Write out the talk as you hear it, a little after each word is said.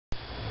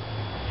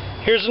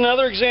Here's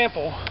another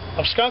example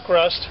of skunk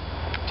rust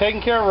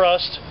taking care of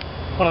rust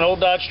on an old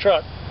Dodge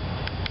truck.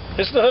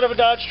 This is the hood of a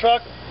Dodge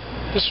truck.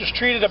 This was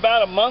treated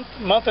about a month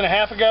and a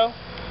half ago.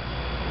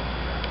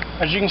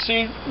 As you can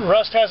see,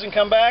 rust hasn't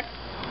come back.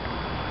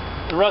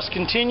 The rust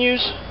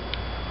continues.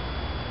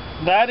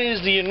 That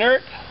is the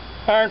inert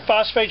iron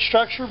phosphate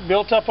structure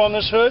built up on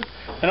this hood,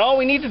 and all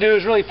we need to do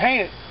is really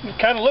paint it. It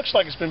kind of looks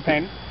like it's been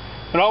painted,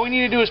 but all we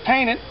need to do is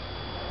paint it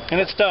and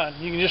it's done.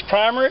 You can just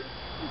primer it,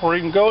 or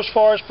you can go as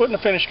far as putting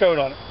a finish coat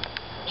on it.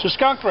 So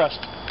skunk rust,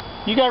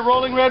 you got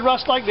rolling red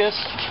rust like this,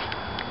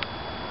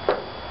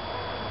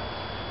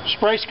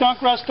 spray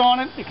skunk rust on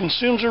it, it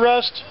consumes the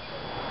rust,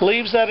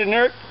 leaves that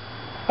inert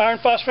iron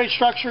phosphate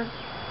structure,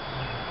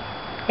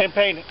 and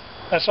paint it.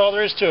 That's all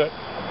there is to it.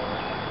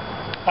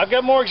 I've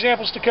got more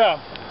examples to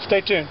come.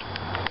 Stay tuned.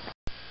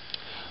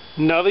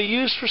 Another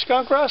use for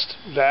skunk rust?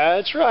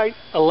 That's right,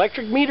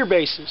 electric meter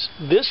bases.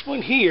 This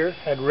one here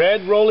had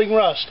red rolling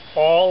rust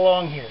all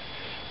along here.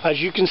 As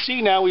you can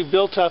see now, we've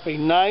built up a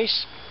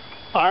nice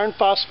iron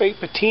phosphate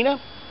patina.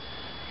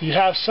 You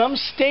have some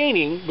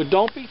staining, but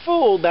don't be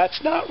fooled,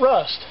 that's not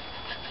rust.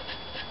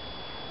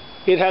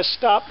 It has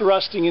stopped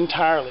rusting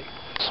entirely.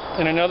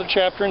 In another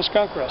chapter in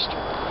skunk rust,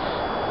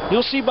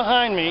 you'll see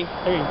behind me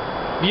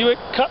a Buick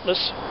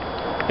Cutlass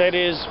that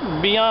is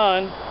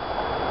beyond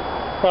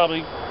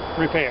probably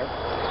repair.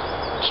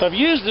 So I've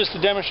used this to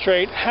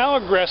demonstrate how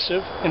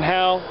aggressive and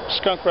how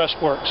skunk rust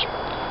works.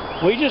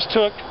 We just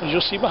took, as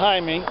you'll see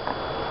behind me,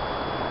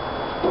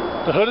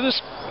 the hood of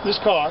this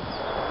car,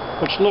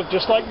 which looked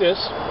just like this,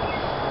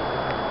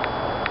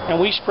 and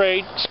we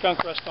sprayed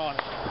skunk rust on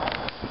it.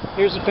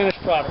 Here's the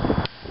finished product.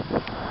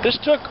 This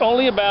took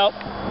only about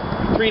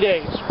 3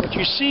 days. What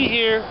you see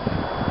here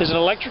is an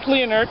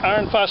electrically inert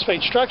iron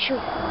phosphate structure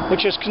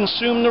which has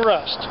consumed the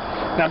rust.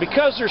 Now,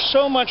 because there's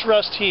so much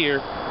rust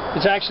here,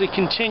 it's actually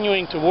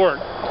continuing to work.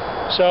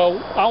 So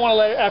I want to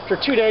let it, after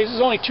 2 days,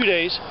 it's only 2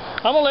 days,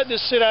 I'm going to let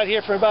this sit out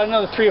here for about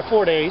another 3 or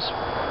 4 days.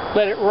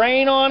 Let it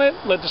rain on it,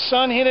 let the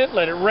sun hit it,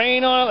 let it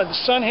rain on it, let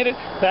the sun hit it.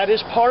 That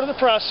is part of the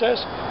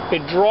process.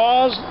 It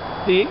draws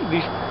the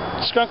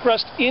skunk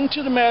rust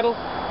into the metal.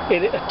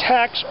 It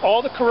attacks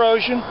all the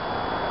corrosion,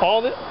 all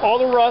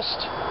the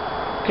rust,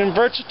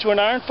 converts it to an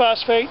iron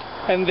phosphate,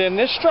 and then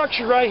this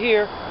structure right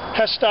here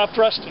has stopped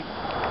rusting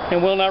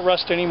and will not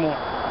rust anymore.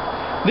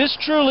 This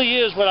truly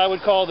is what I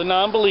would call the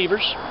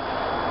non-believers.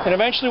 And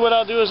eventually what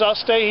I'll do is I'll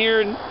stay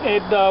here and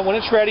when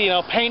it's ready, and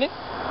I'll paint it,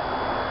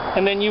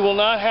 and then you will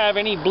not have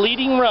any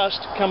bleeding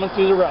rust coming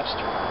through the rust.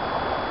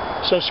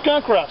 So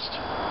skunk rust.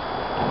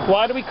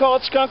 Why do we call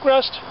it skunk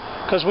rust?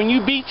 Because when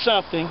you beat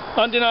something,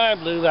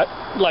 undeniably,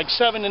 like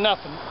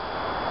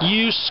 7-0,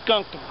 you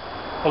skunked them.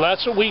 Well,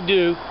 that's what we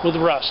do with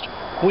rust.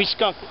 We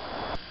skunk it.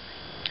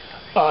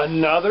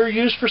 Another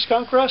use for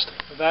skunk rust?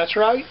 That's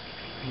right,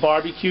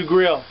 barbecue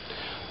grill.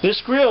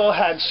 This grill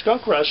had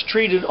skunk rust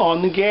treated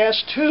on the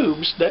gas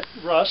tubes that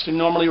rust and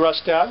normally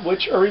rust out,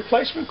 which a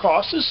replacement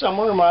cost is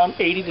somewhere around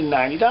 $80 to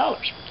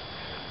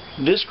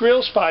 $90. This grill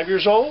is 5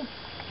 years old,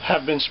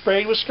 have been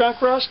sprayed with skunk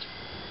rust.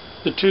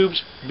 The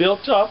tubes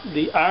built up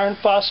the iron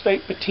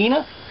phosphate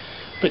patina.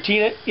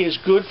 Patina is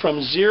good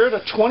from 0 to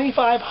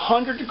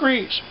 2,500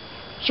 degrees.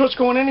 So it's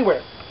going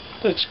anywhere.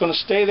 It's going to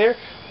stay there,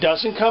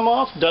 doesn't come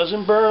off,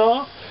 doesn't burn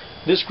off.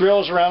 This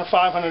grill is around a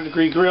 500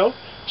 degree grill,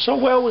 so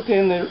well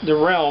within the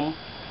realm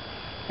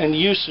and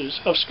uses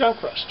of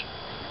skunk rust.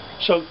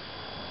 So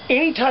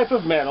any type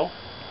of metal,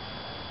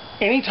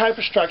 any type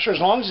of structure, as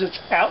long as it's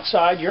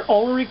outside, your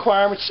only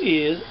requirements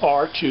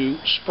are to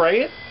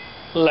spray it,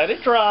 let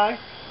it dry.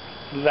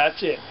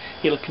 That's it.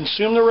 It'll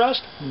consume the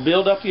rust,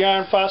 build up the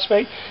iron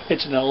phosphate.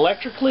 It's an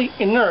electrically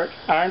inert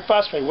iron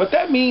phosphate. What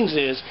that means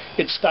is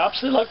it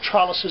stops the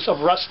electrolysis of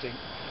rusting.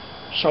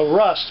 So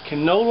rust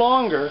can no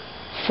longer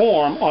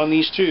form on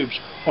these tubes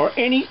or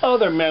any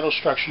other metal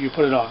structure you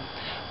put it on.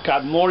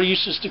 Got more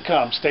uses to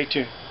come. Stay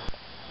tuned.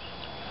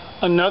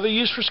 Another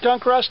use for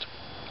skunk rust,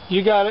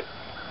 you got it,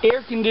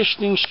 air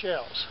conditioning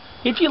shells.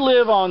 If you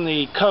live on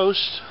the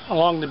coast,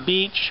 along the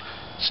beach,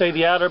 say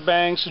the Outer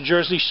Banks, the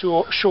Jersey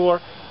Shore,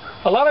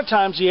 a lot of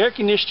times the air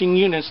conditioning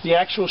units, the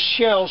actual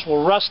shells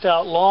will rust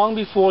out long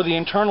before the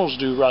internals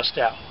do rust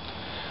out.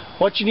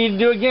 What you need to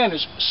do again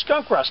is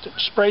skunk rust it.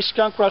 Spray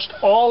skunk rust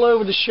all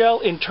over the shell,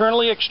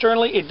 internally,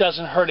 externally. It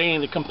doesn't hurt any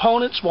of the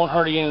components, won't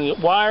hurt any of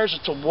the wires.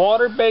 It's a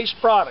water-based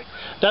product.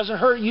 Doesn't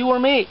hurt you or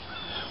me.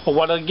 But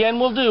what again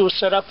we'll do is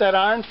set up that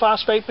iron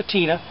phosphate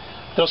patina.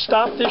 They'll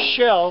stop this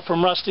shell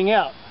from rusting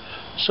out.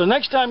 So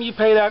next time you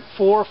pay that $4,000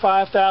 or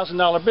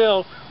 $5,000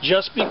 bill,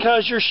 just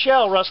because your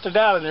shell rusted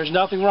out and there's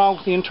nothing wrong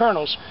with the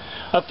internals,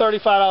 a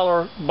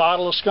 $35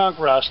 bottle of skunk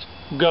rust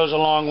goes a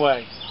long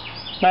way.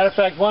 Matter of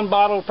fact, one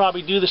bottle will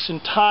probably do this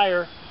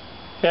entire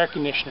air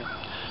conditioner.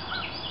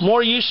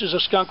 More uses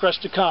of skunk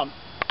rust to come.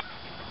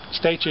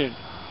 Stay tuned.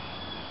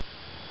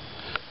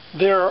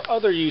 There are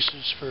other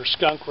uses for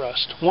skunk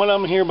rust. One of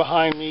them here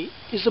behind me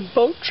is a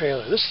boat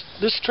trailer.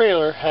 This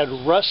trailer had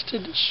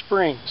rusted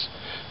springs.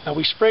 Now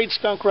we sprayed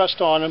skunk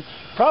rust on them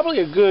probably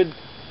a good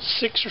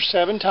 6 or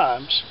 7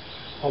 times.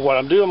 Well, what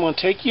I'm doing, I'm going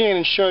to take you in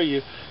and show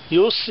you.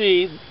 You'll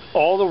see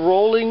all the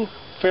rolling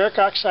ferric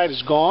oxide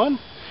is gone,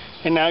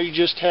 and now you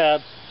just have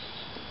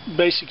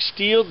basic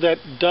steel that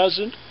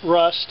doesn't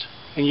rust,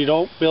 and you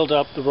don't build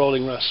up the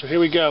rolling rust. So here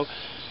we go.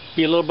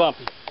 Be a little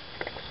bumpy.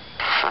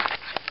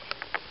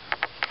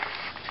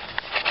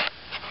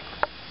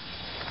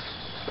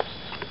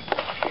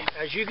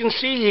 As you can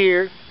see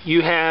here,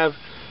 you have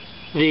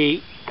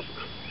the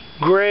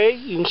gray.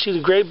 You can see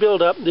the gray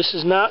buildup. This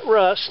is not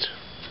rust.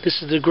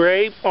 This is the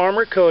gray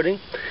armor coating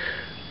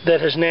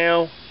that has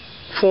now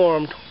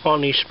formed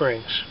on these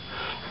springs.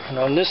 And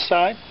on this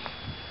side,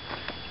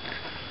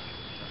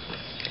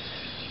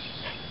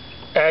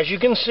 as you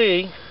can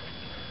see,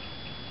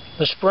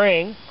 the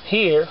spring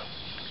here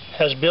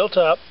has built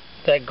up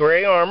that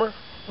gray armor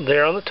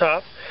there on the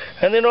top,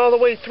 and then all the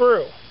way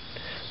through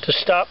to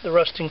stop the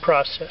rusting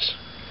process.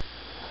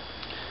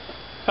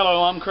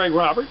 Hello, I'm Craig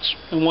Roberts,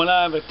 and what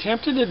I've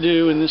attempted to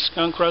do in this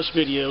skunk rust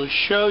video is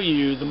show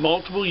you the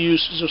multiple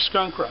uses of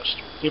skunk rust.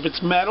 If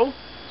it's metal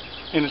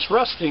and it's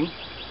rusting,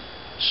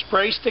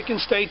 spray, stick,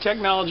 and stay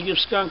technology of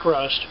skunk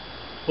rust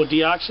will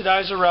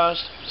deoxidize the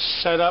rust,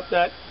 set up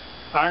that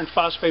iron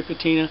phosphate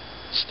patina,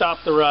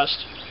 stop the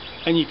rust,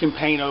 and you can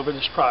paint over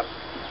this product.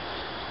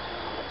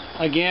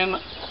 Again,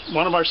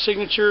 one of our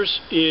signatures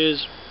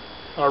is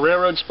our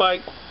railroad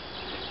spike.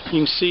 You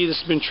can see this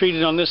has been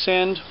treated on this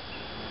end.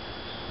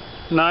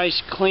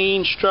 Nice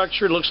clean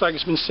structure, looks like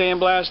it's been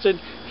sandblasted.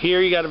 Here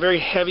you got a very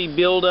heavy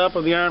buildup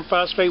of the iron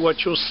phosphate,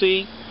 what you'll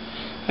see.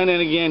 And then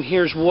again,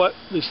 here's what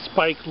the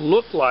spike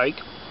looked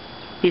like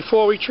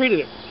before we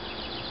treated it.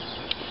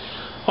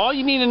 All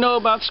you need to know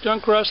about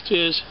skunk rust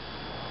is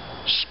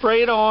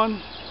spray it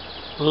on,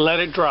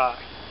 let it dry.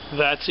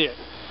 That's it.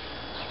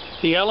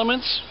 The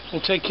elements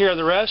will take care of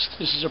the rest.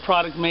 This is a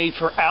product made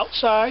for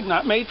outside,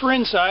 not made for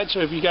inside,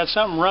 so if you got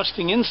something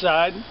rusting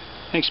inside and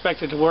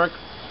expect it to work,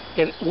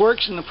 it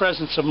works in the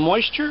presence of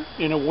moisture,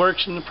 and it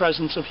works in the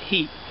presence of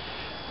heat.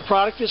 The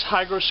product is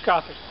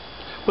hygroscopic.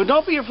 But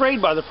don't be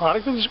afraid by the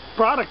product, because the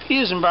product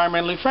is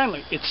environmentally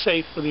friendly. It's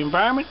safe for the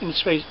environment, and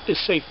it's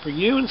safe for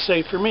you, and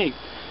safe for me.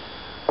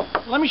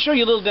 Let me show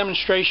you a little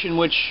demonstration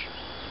which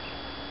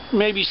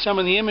maybe some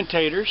of the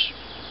imitators,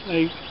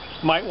 they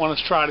might want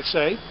to try to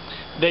say,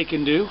 they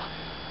can do.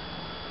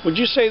 Would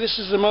you say this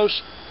is the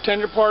most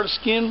tender part of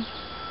skin?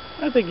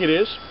 I think it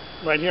is,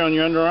 right here on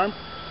your underarm.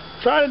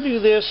 Try to do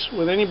this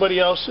with anybody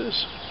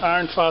else's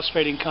iron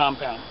phosphating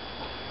compound.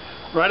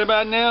 Right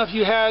about now, if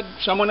you had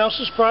someone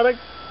else's product,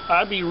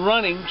 I'd be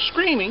running,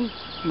 screaming,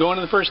 going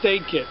to the first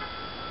aid kit,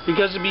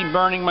 because it'd be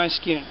burning my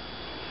skin.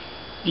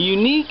 The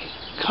unique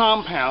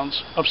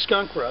compounds of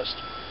skunk rust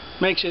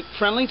makes it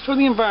friendly for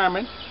the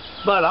environment,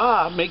 but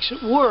makes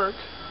it work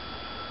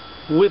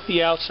with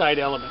the outside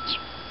elements.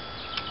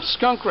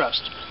 Skunk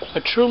rust, a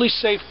truly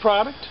safe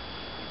product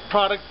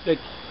that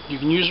you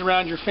can use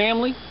around your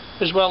family,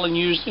 as well as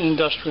used in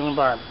industrial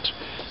environments.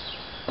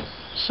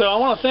 So I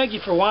want to thank you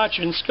for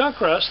watching. Skunk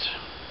rust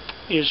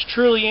is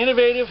truly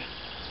innovative,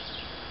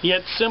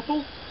 yet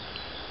simple,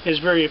 is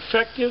very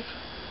effective,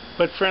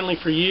 but friendly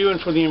for you and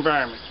for the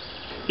environment.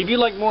 If you'd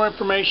like more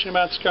information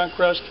about skunk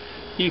rust,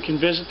 you can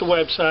visit the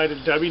website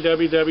at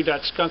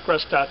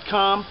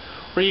www.skunkrust.com,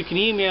 or you can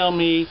email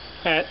me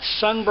at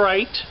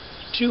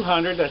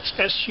sunbright200, that's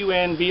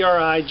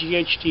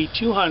SUNBRIGHT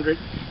 200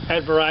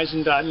 at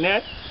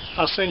verizon.net.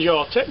 I'll send you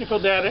all technical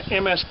data,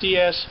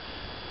 MSDS,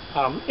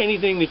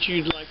 anything that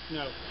you'd like to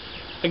know.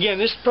 Again,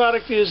 this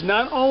product is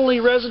not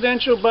only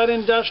residential but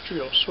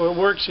industrial, so it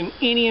works in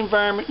any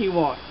environment you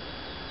want.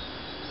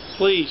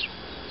 Please,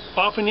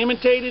 often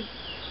imitated,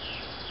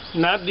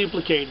 not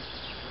duplicated.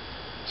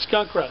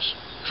 Skunk rust,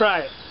 try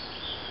it.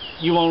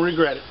 You won't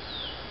regret it.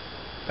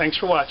 Thanks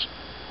for watching.